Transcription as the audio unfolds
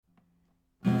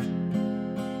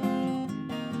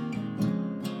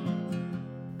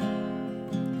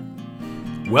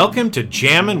Welcome to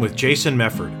Jammin' with Jason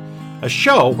Mefford, a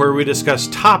show where we discuss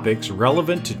topics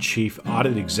relevant to chief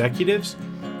audit executives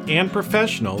and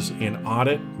professionals in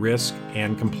audit, risk,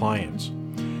 and compliance.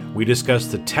 We discuss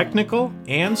the technical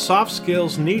and soft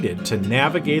skills needed to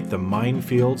navigate the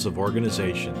minefields of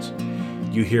organizations.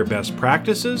 You hear best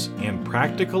practices and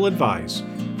practical advice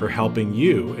for helping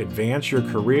you advance your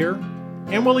career,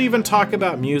 and we'll even talk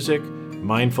about music,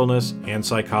 mindfulness, and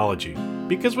psychology,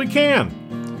 because we can.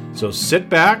 So sit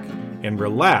back and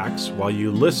relax while you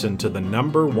listen to the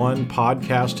 #1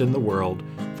 podcast in the world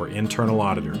for internal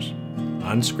auditors,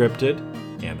 unscripted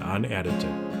and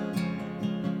unedited.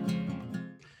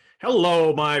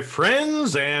 Hello, my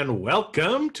friends, and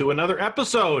welcome to another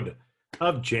episode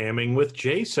of Jamming with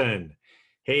Jason.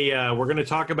 Hey, we're going to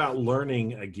talk about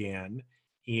learning again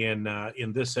in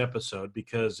this episode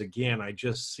because, again, I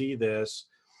just see this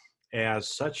as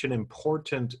such an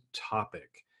important topic.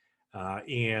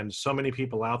 And so many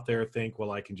people out there think,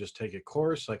 well, I can just take a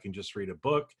course, I can just read a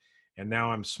book, and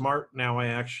now I'm smart. Now I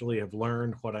actually have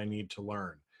learned what I need to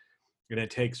learn. And it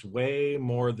takes way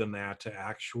more than that to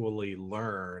actually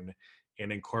learn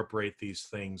and incorporate these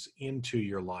things into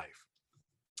your life.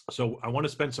 So I want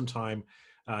to spend some time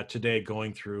today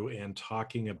going through and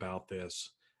talking about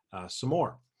this some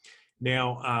more.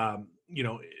 Now,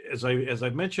 as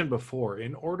I've mentioned before,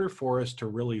 in order for us to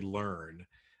really learn,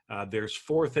 there's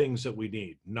 4 things that we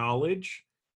need: knowledge,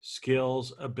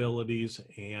 skills, abilities,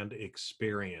 and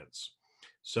experience.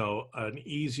 So an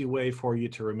easy way for you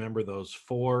to remember those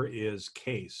 4 is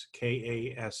CASE,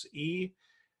 K-A-S-E.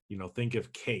 Think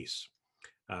of CASE.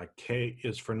 K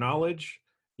is for knowledge,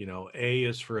 A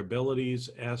is for abilities,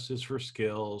 S is for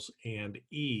skills, and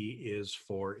E is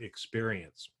for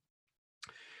experience.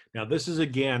 Now, this is,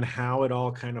 again, how it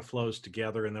all kind of flows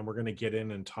together, and then we're going to get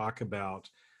in and talk about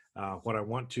what I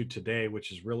want to today,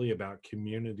 which is really about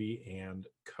community and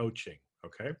coaching,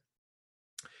 okay?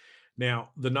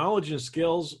 Now, the knowledge and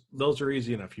skills, those are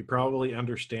easy enough. You probably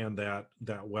understand that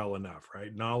well enough,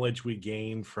 right? Knowledge we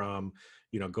gain from,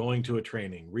 going to a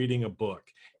training, reading a book.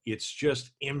 It's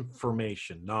just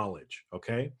information, knowledge,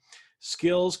 okay?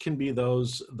 Skills can be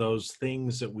those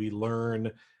things that we learn,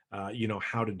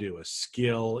 how to do. A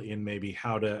skill in maybe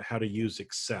how to use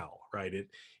Excel, right?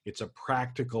 It's a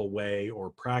practical way or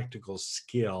practical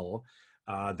skill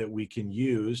that we can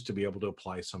use to be able to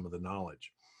apply some of the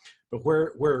knowledge. But where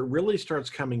it really starts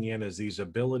coming in is these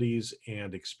abilities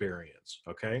and experience,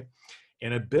 okay?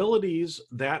 And abilities,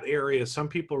 that area, some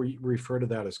people refer to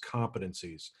that as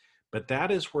competencies, but that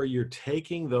is where you're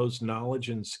taking those knowledge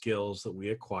and skills that we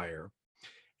acquire,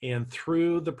 and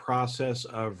through the process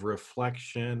of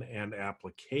reflection and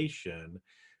application,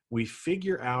 we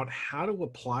figure out how to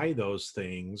apply those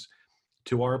things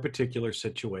to our particular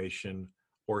situation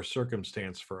or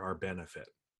circumstance for our benefit,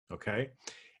 okay?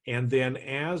 And then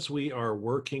as we are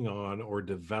working on or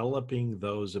developing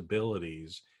those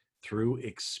abilities through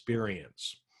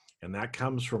experience, and that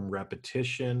comes from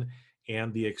repetition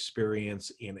and the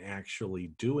experience in actually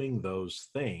doing those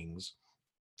things,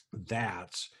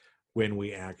 that's when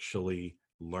we actually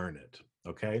learn it,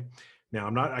 okay? Now,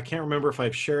 I can't remember if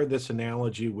I've shared this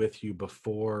analogy with you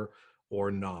before or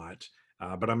not,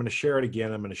 but I'm going to share it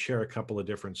again. I'm going to share a couple of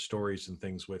different stories and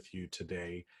things with you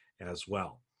today as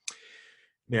well.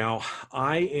 Now,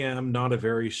 I am not a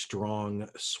very strong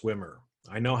swimmer.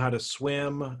 I know how to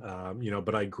swim,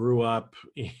 but I grew up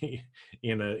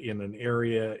in an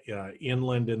area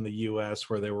inland in the U.S.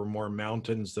 where there were more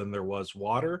mountains than there was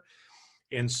water.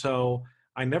 And so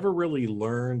I never really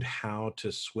learned how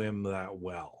to swim that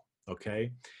well,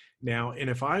 okay? Now, and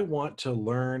if I want to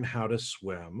learn how to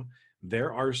swim,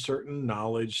 there are certain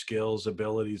knowledge, skills,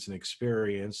 abilities, and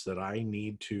experience that I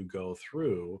need to go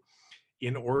through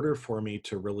in order for me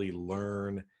to really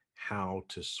learn how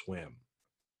to swim.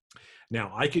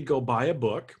 Now, I could go buy a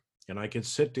book and I could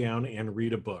sit down and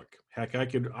read a book. Heck, I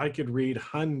could read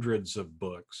hundreds of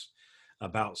books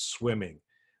about swimming.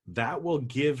 That will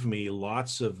give me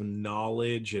lots of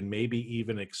knowledge and maybe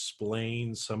even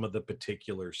explain some of the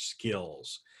particular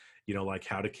skills, like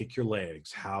how to kick your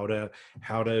legs, how to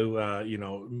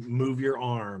move your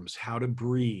arms, how to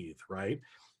breathe, right?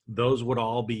 Those would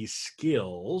all be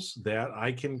skills that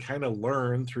I can kind of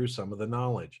learn through some of the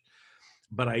knowledge.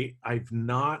 But I've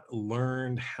not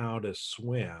learned how to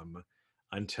swim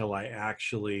until I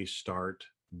actually start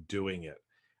doing it.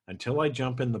 Until I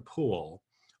jump in the pool,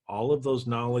 all of those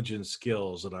knowledge and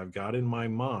skills that I've got in my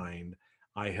mind,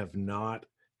 I have not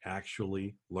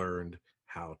actually learned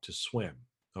how to swim,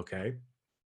 okay?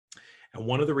 And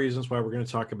one of the reasons why we're going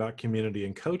to talk about community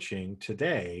and coaching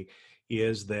today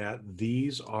is that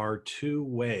these are 2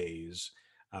 ways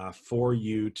for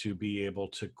you to be able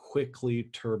to quickly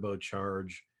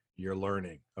turbocharge your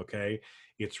learning. Okay.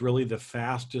 It's really the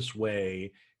fastest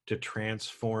way to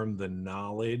transform the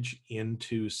knowledge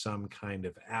into some kind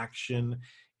of action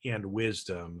and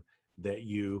wisdom that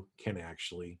you can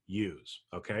actually use.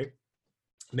 Okay.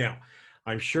 Now,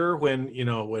 I'm sure when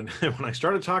when I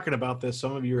started talking about this,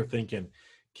 some of you are thinking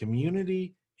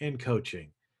community and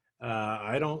coaching.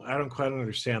 I don't quite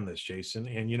understand this, Jason.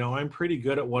 And I'm pretty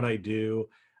good at what I do.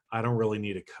 I don't really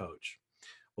need a coach.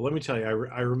 Well, let me tell you,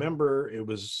 I remember it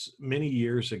was many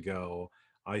years ago.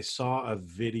 I saw a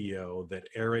video that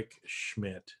Eric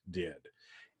Schmidt did.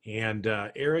 And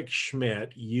Eric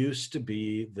Schmidt used to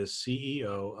be the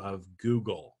CEO of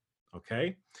Google.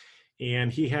 Okay.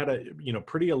 And he had a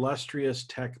pretty illustrious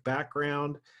tech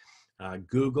background.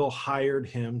 Google hired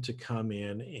him to come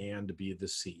in and be the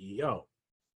CEO.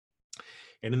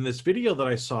 And in this video that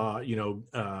I saw,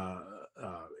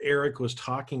 Eric was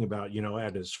talking about,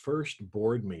 at his first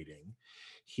board meeting,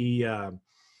 he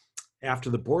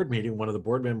after the board meeting, one of the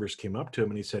board members came up to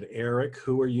him and he said, "Eric,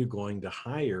 who are you going to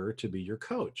hire to be your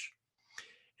coach?"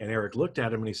 And Eric looked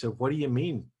at him and he said, "What do you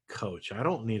mean, coach? I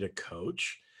don't need a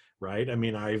coach, right? I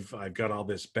mean, I've got all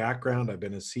this background. I've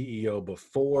been a CEO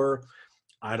before.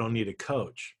 I don't need a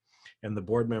coach." And the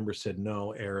board member said,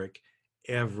 "No, Eric,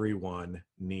 everyone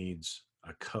needs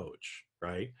a coach,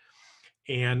 right?"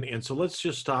 And so let's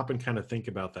just stop and kind of think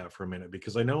about that for a minute,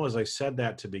 because I know as I said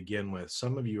that to begin with,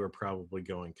 some of you are probably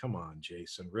going, "Come on,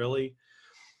 Jason, really?"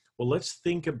 Well, let's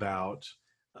think about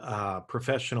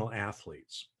professional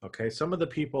athletes. Okay, some of the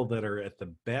people that are at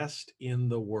the best in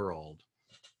the world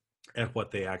at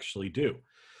what they actually do.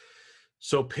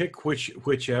 So pick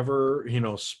whichever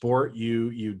sport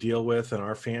you deal with. In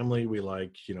our family, we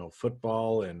like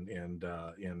football and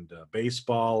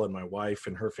baseball, and my wife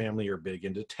and her family are big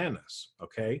into tennis.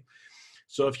 Okay,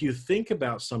 so if you think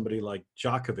about somebody like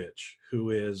Djokovic,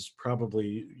 who is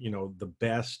probably the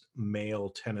best male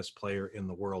tennis player in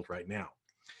the world right now,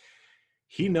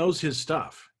 he knows his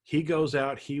stuff. He goes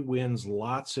out, he wins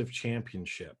lots of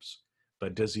championships,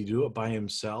 but does he do it by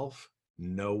himself?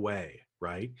 No way,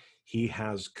 right? He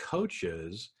has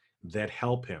coaches that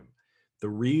help him. The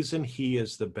reason he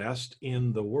is the best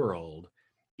in the world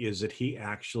is that he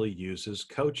actually uses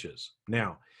coaches.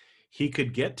 Now, he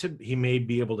may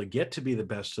be able to get to be the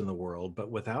best in the world,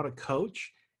 but without a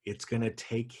coach, it's going to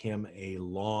take him a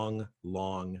long,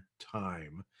 long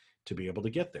time to be able to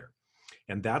get there.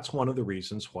 And that's one of the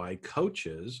reasons why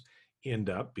coaches end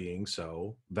up being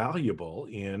so valuable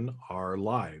in our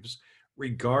lives,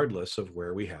 regardless of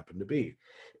where we happen to be.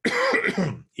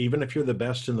 Even if you're the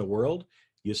best in the world,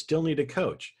 you still need a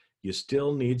coach. You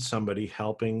still need somebody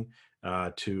helping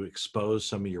to expose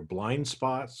some of your blind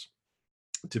spots,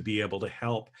 to be able to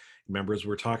help. Remember, as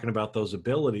we're talking about those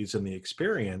abilities and the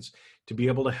experience, to be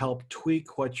able to help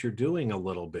tweak what you're doing a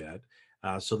little bit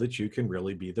so that you can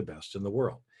really be the best in the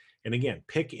world. And again,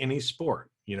 pick any sport.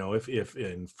 If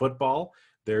in football,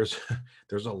 there's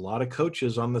a lot of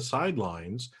coaches on the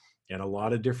sidelines and a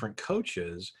lot of different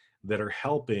coaches that are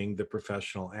helping the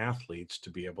professional athletes to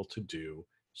be able to do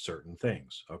certain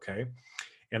things. Okay.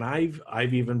 And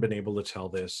I've even been able to tell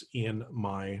this in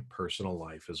my personal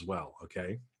life as well.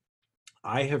 Okay.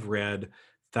 I have read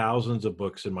thousands of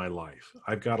books in my life.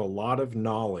 I've got a lot of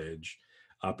knowledge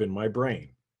up in my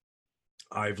brain.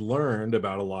 I've learned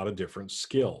about a lot of different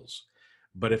skills,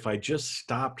 but if I just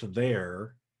stopped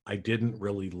there, I didn't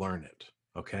really learn it.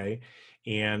 Okay.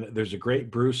 And there's a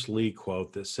great Bruce Lee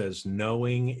quote that says,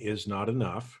 "Knowing is not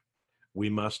enough. We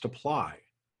must apply.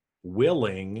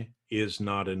 Willing is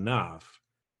not enough.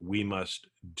 We must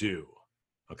do."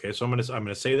 Okay. So I'm going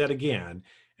to say that again,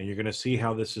 and you're going to see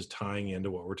how this is tying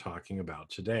into what we're talking about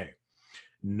today.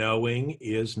 Knowing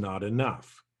is not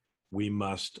enough. We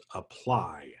must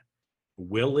apply.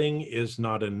 Willing is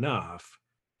not enough.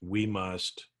 We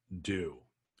must do.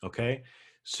 Okay.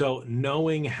 So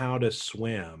knowing how to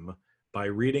swim by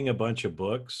reading a bunch of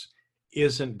books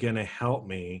isn't going to help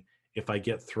me if I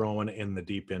get thrown in the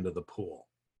deep end of the pool.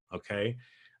 Okay.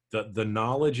 The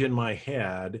knowledge in my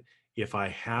head, if I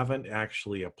haven't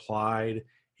actually applied,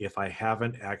 if I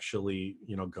haven't actually,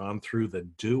 gone through the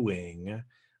doing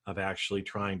of actually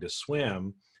trying to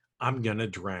swim, I'm going to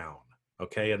drown.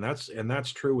 Okay. And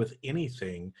that's true with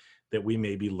anything that we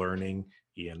may be learning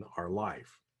in our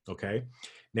life. Okay.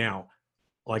 Now,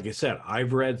 like I said,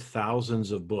 I've read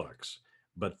thousands of books,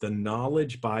 but the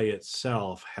knowledge by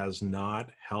itself has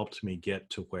not helped me get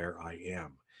to where I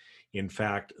am. In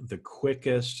fact, the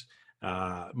quickest,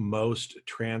 most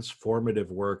transformative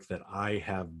work that I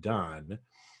have done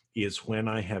is when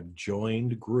I have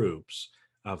joined groups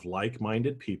of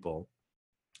like-minded people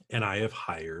and I have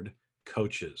hired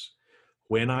coaches.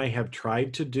 When I have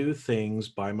tried to do things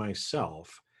by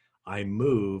myself, I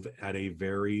move at a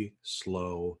very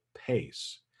slow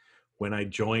pace. When I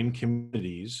join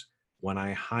communities, when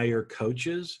I hire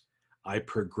coaches, I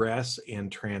progress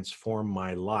and transform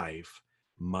my life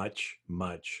much,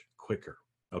 much quicker.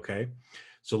 Okay.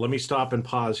 So let me stop and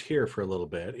pause here for a little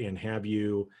bit and have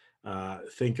you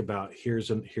think about here's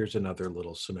another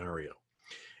little scenario.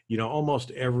 You know,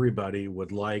 almost everybody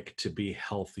would like to be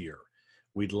healthier.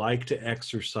 We'd like to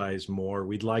exercise more.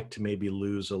 We'd like to maybe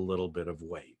lose a little bit of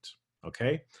weight.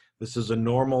 Okay, this is a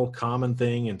normal, common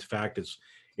thing. In fact,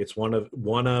 it's one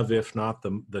of if not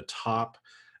the top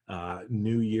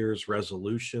New Year's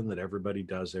resolution that everybody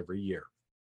does every year.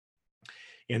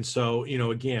 And so, you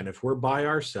know, again, if we're by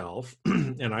ourselves,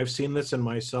 and I've seen this in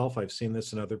myself, I've seen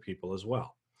this in other people as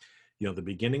well. You know, the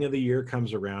beginning of the year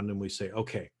comes around and we say,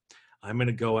 okay, I'm going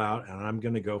to go out and I'm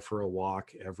going to go for a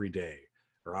walk every day,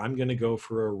 or I'm going to go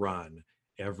for a run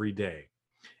every day.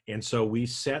 And so we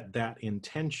set that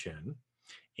intention,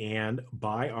 and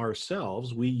by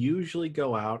ourselves, we usually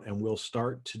go out and we'll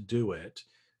start to do it,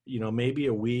 you know, maybe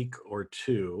a week or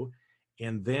two,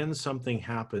 and then something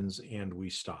happens and we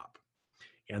stop.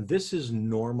 And this is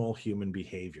normal human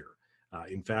behavior.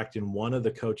 In fact, in one of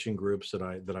the coaching groups that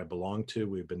I belong to,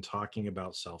 we've been talking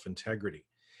about self-integrity.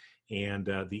 And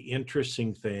the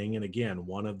interesting thing, and again,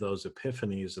 one of those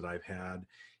epiphanies that I've had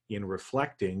in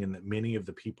reflecting, and that many of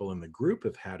the people in the group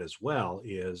have had as well,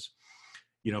 is,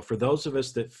 you know, for those of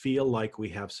us that feel like we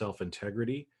have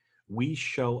self-integrity, we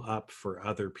show up for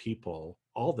other people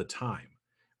all the time,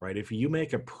 right? If you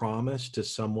make a promise to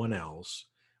someone else,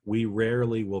 we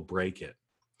rarely will break it.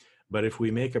 But if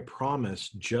we make a promise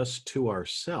just to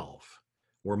ourselves,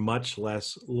 we're much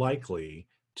less likely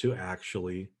to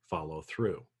actually follow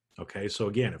through. Okay, so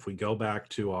again, if we go back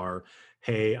to our,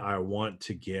 hey, I want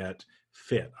to get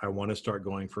fit, I want to start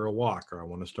going for a walk, or I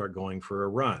want to start going for a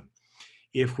run.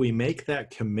 If we make that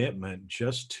commitment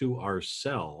just to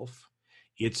ourselves,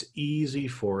 it's easy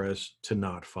for us to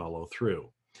not follow through.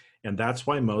 And that's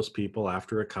why most people,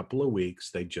 after a couple of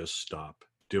weeks, they just stop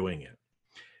doing it.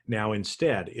 Now,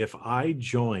 instead, if I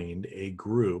joined a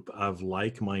group of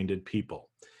like-minded people,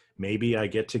 maybe I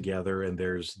get together and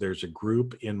there's a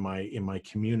group in my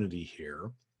community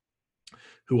here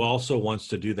who also wants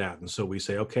to do that. And so we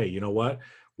say, okay, you know what?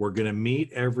 We're going to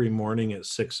meet every morning at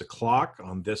 6 o'clock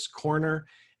on this corner,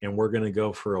 and we're going to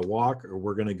go for a walk, or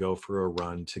we're going to go for a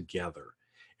run together.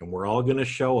 And we're all going to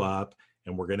show up,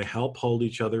 and we're going to help hold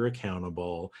each other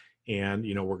accountable. And,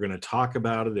 you know, we're going to talk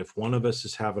about it. If one of us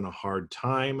is having a hard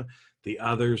time, the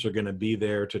others are going to be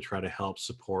there to try to help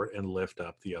support and lift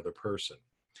up the other person.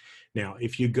 Now,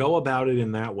 if you go about it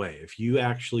in that way, if you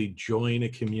actually join a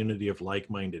community of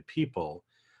like-minded people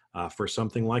for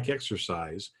something like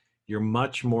exercise, you're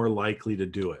much more likely to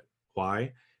do it.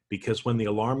 Why? Because when the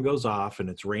alarm goes off and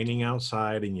it's raining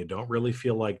outside and you don't really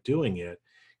feel like doing it,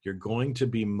 you're going to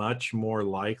be much more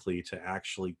likely to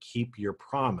actually keep your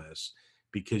promise,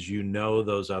 because you know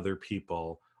those other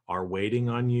people are waiting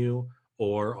on you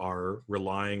or are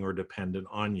relying or dependent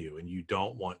on you, and you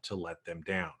don't want to let them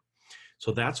down.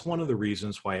 So that's one of the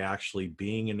reasons why actually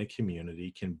being in a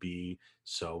community can be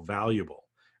so valuable,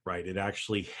 right? It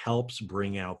actually helps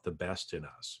bring out the best in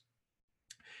us.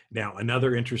 Now,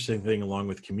 another interesting thing along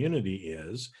with community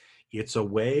is it's a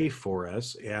way for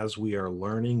us, as we are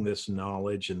learning this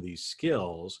knowledge and these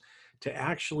skills, to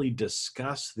actually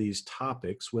discuss these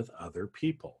topics with other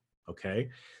people. Okay,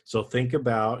 so think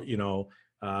about, you know,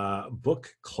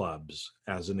 book clubs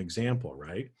as an example,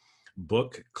 right?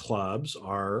 Book clubs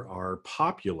are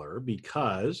popular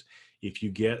because if you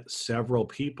get several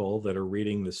people that are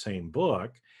reading the same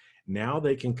book, now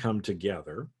they can come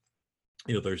together.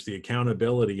 You know, there's the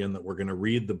accountability in that we're going to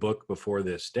read the book before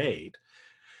this date,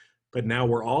 but now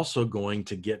we're also going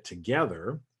to get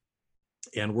together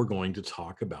and we're going to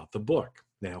talk about the book.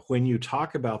 Now, when you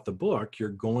talk about the book, you're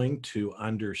going to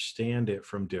understand it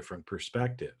from different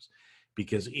perspectives,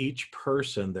 because each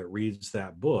person that reads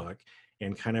that book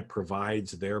and kind of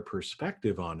provides their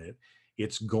perspective on it,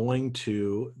 it's going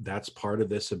to, that's part of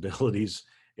this abilities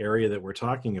area that we're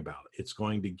talking about. It's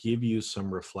going to give you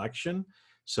some reflection,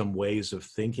 some ways of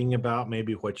thinking about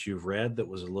maybe what you've read that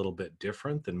was a little bit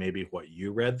different than maybe what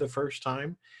you read the first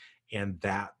time. And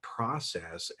that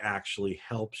process actually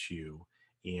helps you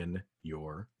in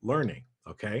your learning,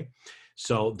 okay?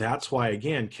 So that's why,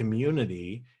 again,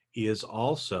 community is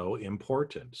also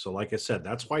important. So like I said,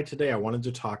 that's why today I wanted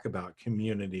to talk about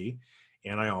community,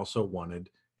 and I also wanted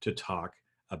to talk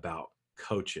about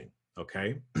coaching,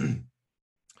 okay?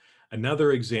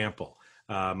 Another example,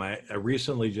 I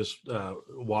recently just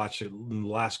watched it in the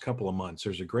last couple of months.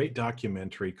 There's a great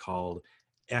documentary called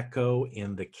Echo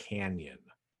in the Canyon.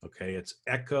 Okay, it's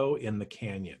Echo in the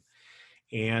Canyon.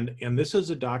 And this is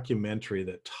a documentary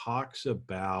that talks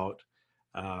about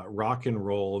rock and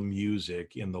roll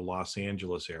music in the Los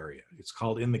Angeles area. It's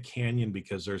called In the Canyon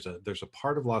because there's a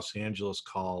part of Los Angeles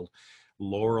called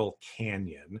Laurel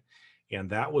Canyon, and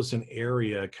that was an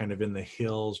area kind of in the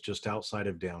hills just outside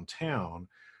of downtown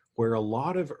where a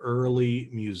lot of early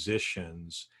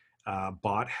musicians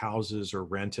bought houses or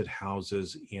rented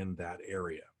houses in that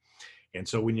area. And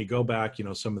so when you go back,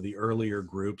 some of the earlier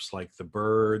groups like the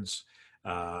Byrds,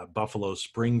 Buffalo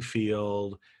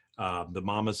Springfield, the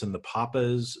Mamas and the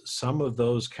Papas, some of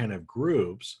those kind of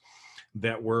groups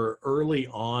that were early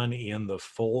on in the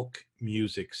folk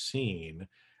music scene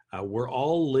were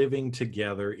all living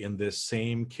together in this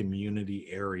same community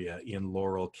area in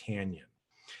Laurel Canyon.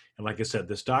 And like I said,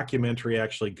 this documentary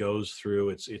actually goes through.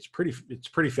 It's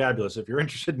pretty fabulous. If you're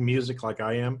interested in music like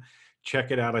I am, check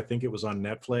it out. I think it was on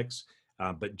Netflix.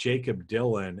 But Jacob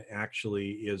Dylan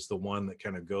actually is the one that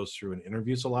kind of goes through and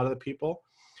interviews a lot of the people.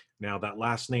 Now, that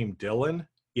last name Dylan,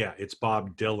 yeah, it's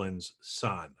Bob Dylan's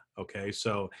son. Okay,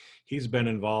 so he's been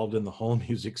involved in the whole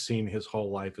music scene his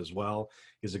whole life as well.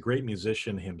 He's a great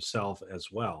musician himself as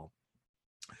well.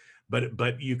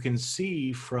 But you can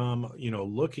see from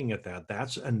looking at that,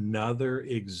 that's another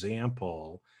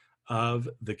example of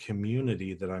the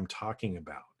community that I'm talking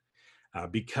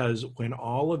about. Because when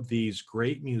all of these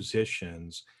great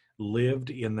musicians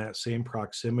lived in that same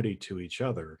proximity to each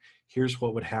other, here's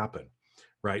what would happen,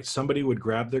 right? Somebody would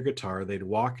grab their guitar, they'd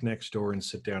walk next door and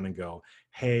sit down and go,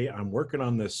 "Hey, I'm working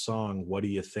on this song. What do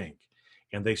you think?"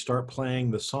 And they start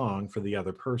playing the song for the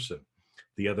other person.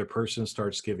 The other person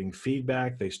starts giving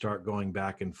feedback. They start going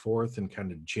back and forth and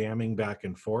kind of jamming back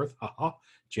and forth.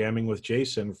 Jamming with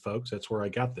Jason, folks. That's where I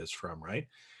got this from, right?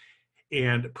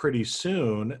 And pretty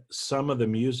soon, some of the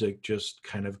music just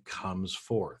kind of comes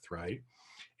forth, right?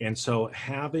 And so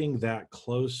having that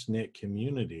close-knit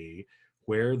community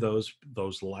where those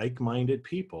like-minded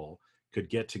people could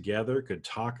get together, could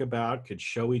talk about, could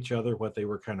show each other what they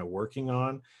were kind of working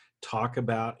on, talk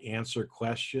about, answer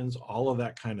questions, all of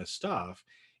that kind of stuff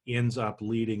ends up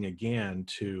leading again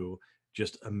to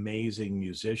just amazing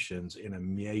musicians and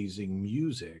amazing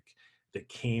music that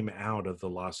came out of the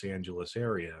Los Angeles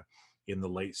area in the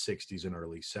late 60s and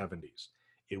early 70s.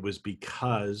 It was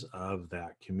because of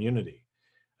that community.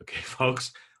 Okay,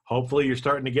 folks, hopefully you're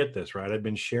starting to get this, right? I've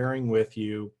been sharing with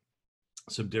you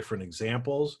some different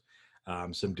examples,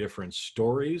 some different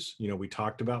stories. We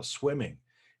talked about swimming.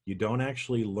 You don't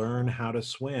actually learn how to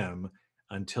swim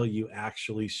until you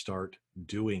actually start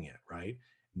doing it, right?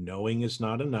 Knowing is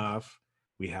not enough.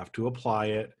 We have to apply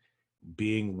it.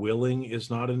 Being willing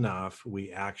is not enough.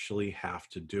 We actually have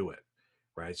to do it,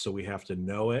 right? So we have to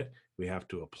know it, we have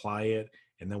to apply it,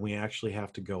 and then we actually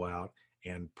have to go out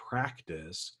and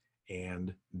practice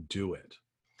and do it.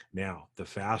 Now, the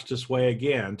fastest way,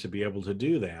 again, to be able to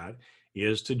do that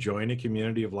is to join a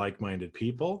community of like-minded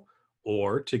people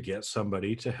or to get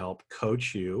somebody to help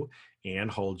coach you and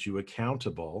hold you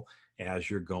accountable as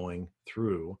you're going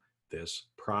through this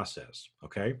process,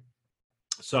 okay?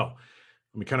 So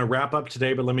let me kind of wrap up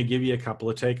today, but let me give you a couple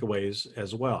of takeaways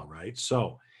as well, right?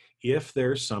 So if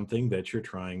there's something that you're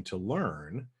trying to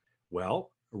learn,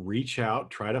 well, reach out,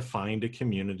 try to find a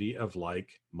community of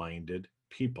like-minded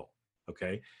people,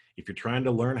 okay? If you're trying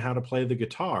to learn how to play the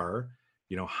guitar,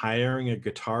 hiring a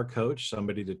guitar coach,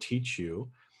 somebody to teach you,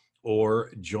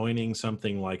 or joining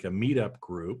something like a meetup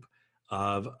group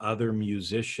of other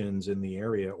musicians in the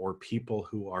area or people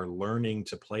who are learning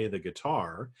to play the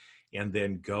guitar and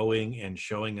then going and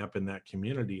showing up in that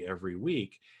community every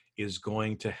week is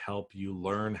going to help you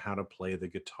learn how to play the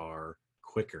guitar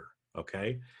quicker,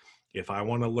 okay? If I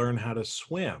want to learn how to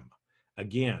swim,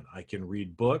 again, I can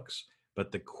read books,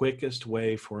 but the quickest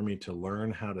way for me to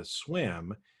learn how to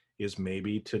swim is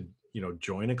maybe to,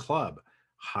 join a club,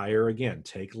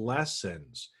 take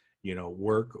lessons,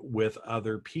 work with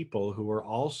other people who are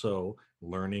also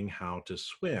learning how to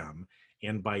swim.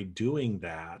 And by doing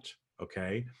that,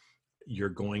 okay, you're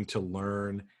going to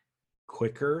learn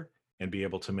quicker and be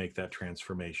able to make that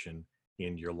transformation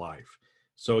in your life.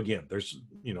 So again, there's,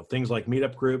 things like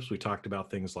meetup groups. We talked about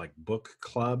things like book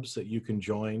clubs that you can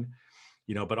join,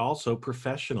 but also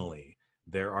professionally,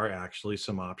 there are actually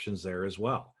some options there as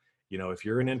well. If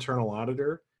you're an internal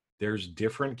auditor, there's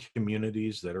different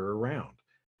communities that are around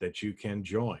that you can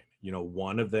join.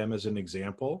 One of them, as an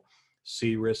example,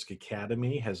 C-Risk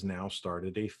Academy has now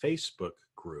started a Facebook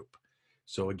group.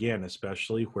 So again,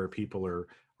 especially where people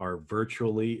are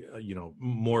virtually,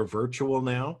 more virtual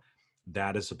now,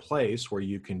 that is a place where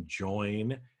you can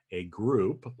join a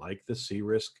group like the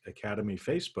C-Risk Academy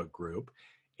Facebook group,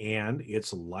 and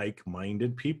it's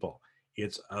like-minded people.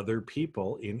 It's other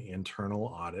people in internal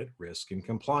audit, risk, and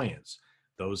compliance.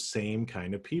 Those same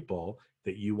kind of people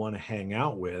that you want to hang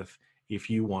out with if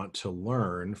you want to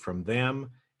learn from them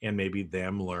and maybe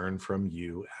them learn from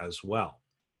you as well.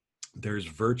 There's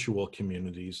virtual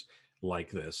communities like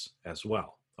this as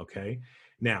well, okay?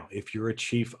 Now, if you're a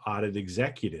chief audit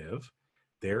executive,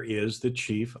 there is the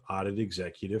Chief Audit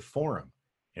Executive Forum.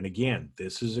 And again,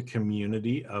 this is a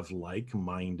community of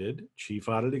like-minded chief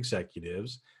audit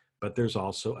executives, but there's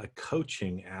also a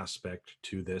coaching aspect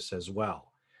to this as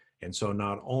well. And so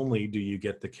not only do you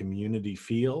get the community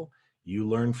feel, you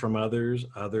learn from others,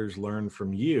 others learn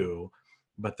from you,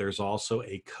 but there's also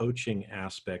a coaching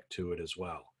aspect to it as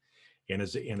well. And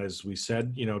as we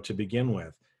said, to begin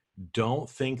with, don't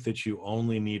think that you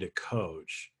only need a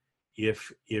coach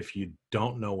if you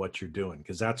don't know what you're doing,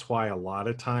 because that's why a lot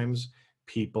of times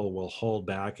people will hold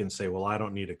back and say, well, I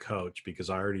don't need a coach because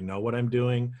I already know what I'm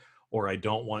doing, or I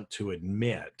don't want to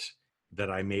admit that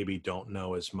I maybe don't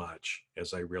know as much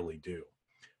as I really do.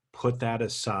 Put that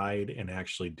aside and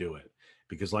actually do it.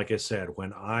 Because like I said,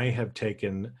 when I have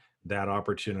taken that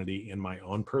opportunity in my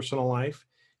own personal life,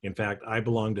 in fact, I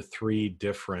belong to 3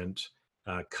 different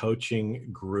coaching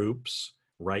groups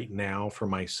right now for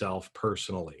myself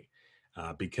personally.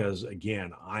 Because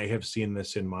again, I have seen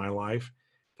this in my life.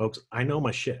 Folks, I know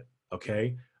my shit,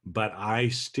 okay? But I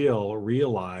still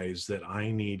realize that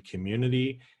I need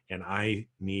community and I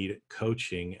need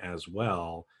coaching as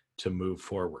well to move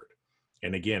forward.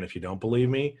 And again, if you don't believe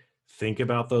me, think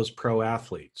about those pro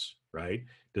athletes, right?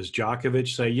 Does Djokovic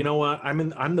say, you know what,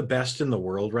 I'm the best in the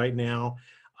world right now.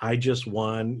 I just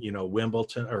won,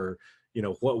 Wimbledon, or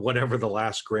whatever the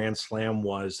last Grand Slam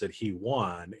was that he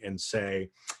won, and say,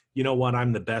 you know what,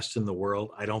 I'm the best in the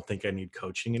world. I don't think I need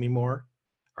coaching anymore.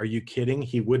 Are you kidding?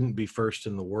 He wouldn't be first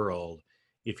in the world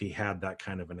if he had that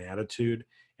kind of an attitude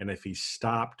and if he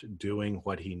stopped doing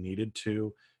what he needed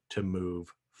to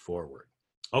move forward.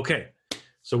 Okay.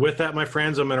 So with that, my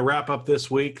friends, I'm going to wrap up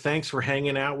this week. Thanks for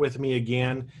hanging out with me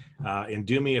again. And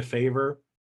do me a favor.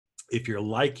 If you're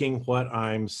liking what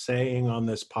I'm saying on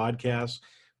this podcast,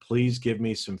 please give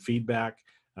me some feedback.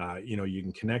 You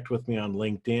can connect with me on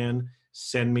LinkedIn.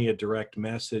 Send me a direct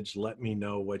message. Let me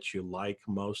know what you like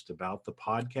most about the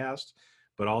podcast.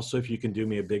 But also, if you can do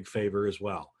me a big favor as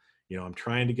well. I'm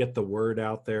trying to get the word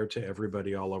out there to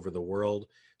everybody all over the world.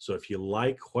 So if you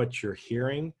like what you're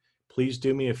hearing, please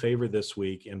do me a favor this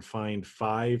week and find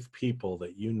 5 people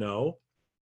that you know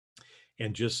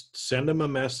and just send them a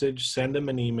message, send them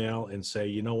an email and say,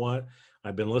 you know what,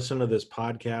 I've been listening to this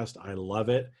podcast. I love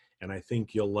it. And I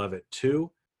think you'll love it too.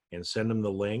 And send them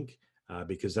the link.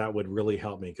 Because that would really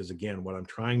help me. Because again, what I'm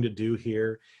trying to do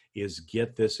here is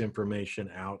get this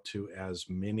information out to as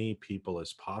many people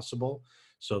as possible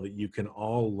so that you can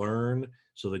all learn,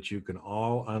 so that you can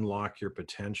all unlock your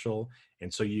potential,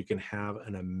 and so you can have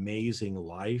an amazing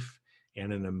life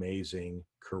and an amazing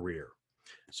career.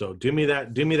 So do me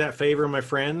that favor, my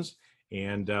friends,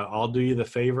 and I'll do you the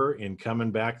favor in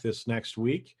coming back this next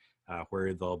week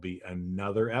where there'll be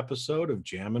another episode of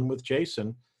Jammin' with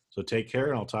Jason. So take care,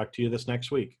 and I'll talk to you this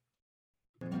next week.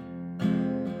 And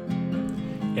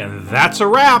that's a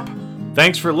wrap.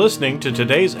 Thanks for listening to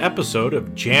today's episode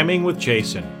of Jamming with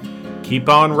Jason. Keep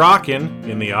on rocking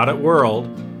in the audit world.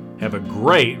 Have a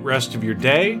great rest of your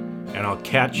day, and I'll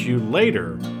catch you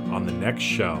later on the next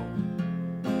show.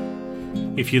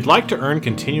 If you'd like to earn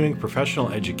continuing professional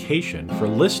education for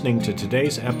listening to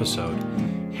today's episode,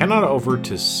 head on over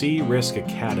to C-Risk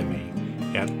Academy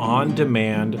at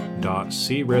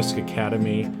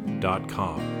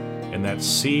ondemand.criskacademy.com. And that's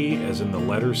C as in the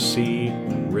letter C,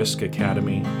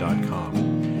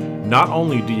 riskacademy.com. Not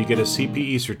only do you get a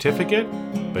CPE certificate,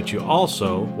 but you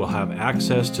also will have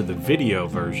access to the video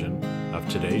version of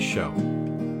today's show.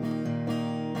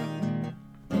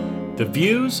 The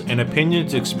views and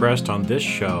opinions expressed on this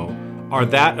show are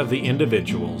that of the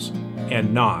individuals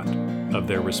and not of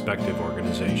their respective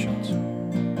organizations.